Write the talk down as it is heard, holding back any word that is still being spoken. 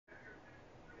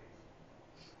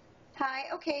Hi,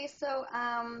 okay, so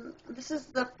this is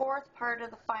the fourth part of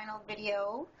the final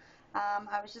video.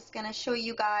 I was just going to show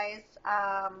you guys,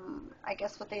 I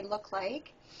guess, what they look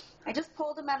like. I just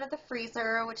pulled them out of the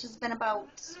freezer, which has been about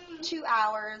 2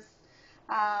 hours.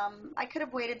 I could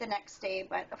have waited the next day,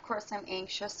 but of course I'm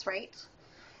anxious, right?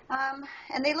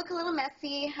 And they look a little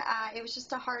messy. It was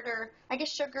just a harder, I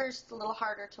guess sugar is just a little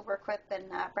harder to work with than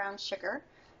brown sugar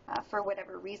for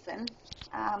whatever reason.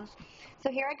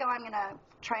 So here I go. I'm going to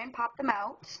try and pop them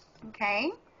out,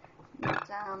 okay?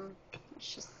 And,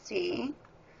 let's just see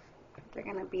what they're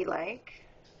going to be like.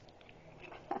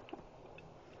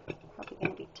 Probably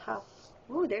going to be tough.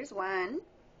 Ooh, there's one.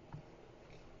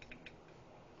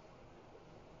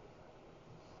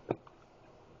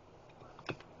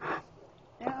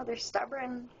 Oh, they're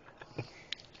stubborn.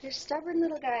 They're stubborn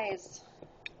little guys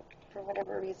for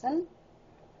whatever reason.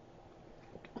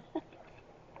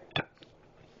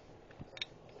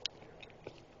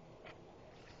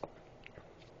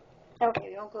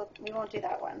 Okay, we won't do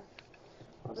that one.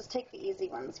 We'll just take the easy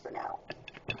ones for now.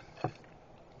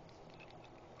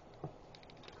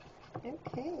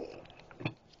 Okay.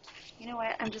 You know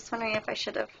what? I'm just wondering if I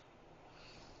should have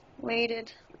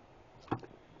waited a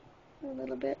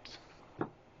little bit.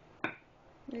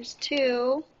 There's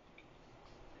two.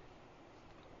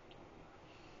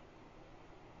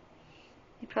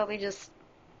 You probably just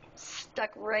stuck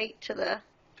right to the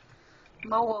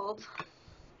mold.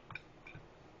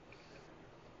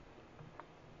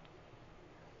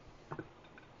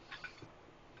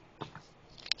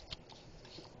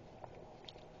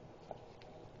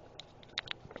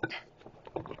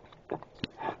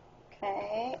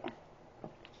 Okay.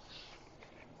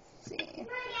 Let's see.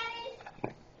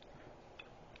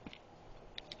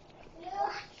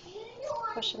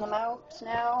 Pushing them out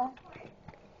now,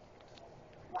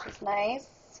 which is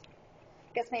nice.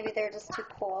 I guess maybe they're just too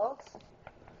cold.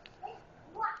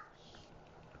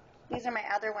 These are my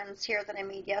other ones here that I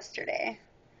made yesterday.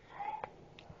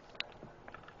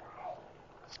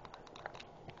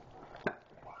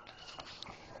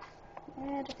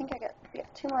 And I think I got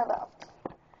two more left.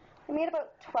 I made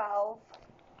about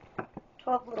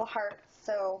 12 little hearts,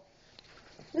 so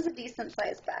it was a decent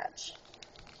sized batch.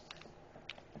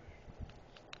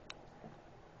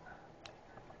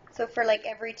 So for like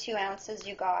every 2 ounces,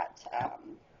 you got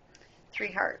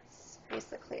 3 hearts,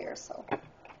 basically, or so.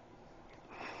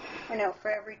 Or no,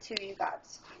 for every 2 you got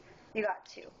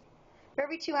 2. For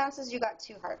every 2 ounces, you got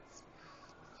 2 hearts.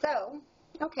 So,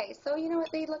 okay, so you know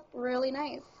what? They look really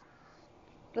nice.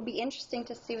 It'll be interesting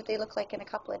to see what they look like in a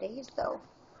couple of days, though,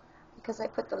 because I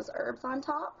put those herbs on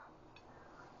top.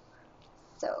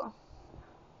 So,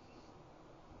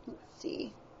 let's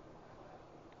see.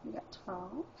 We got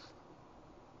 12.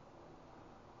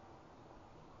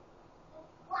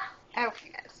 Okay,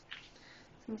 guys.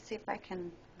 Let me see if I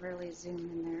can really zoom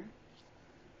in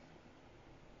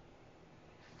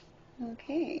there.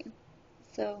 Okay,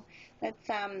 so that's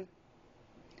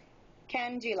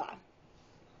Candula.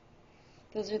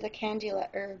 Those are the Candula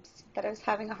herbs that I was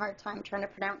having a hard time trying to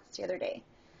pronounce the other day.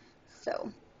 So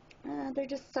they're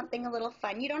just something a little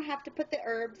fun. You don't have to put the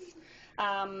herbs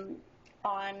on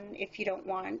if you don't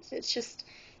want. It's just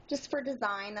for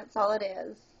design. That's all it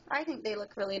is. I think they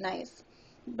look really nice.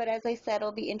 But as I said,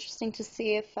 it'll be interesting to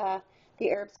see if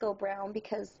the herbs go brown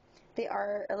because they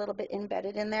are a little bit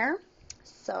embedded in there.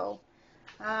 So,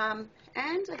 and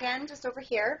again, just over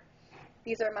here,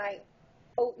 these are my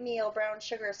oatmeal brown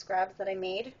sugar scrubs that I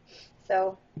made.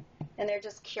 So, and they're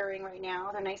just curing right now.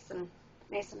 They're nice and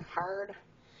hard.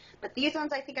 But these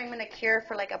ones I think I'm going to cure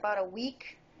for like about a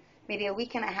week, maybe a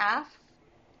week and a half,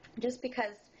 just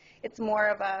because it's more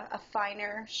of a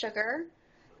finer sugar.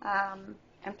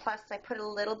 And plus I put a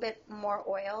little bit more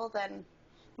oil than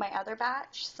my other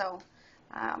batch, so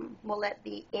we'll let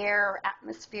the air or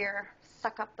atmosphere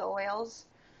suck up the oils.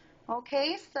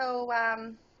 Okay, so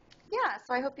yeah,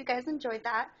 so I hope you guys enjoyed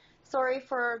that. Sorry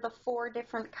for the 4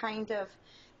 different kind of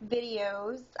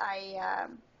videos. I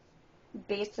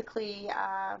basically,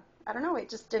 I don't know, it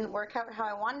just didn't work out how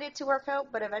I wanted it to work out,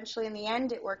 but eventually in the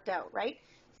end it worked out, right?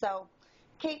 So,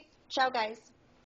 okay, ciao guys.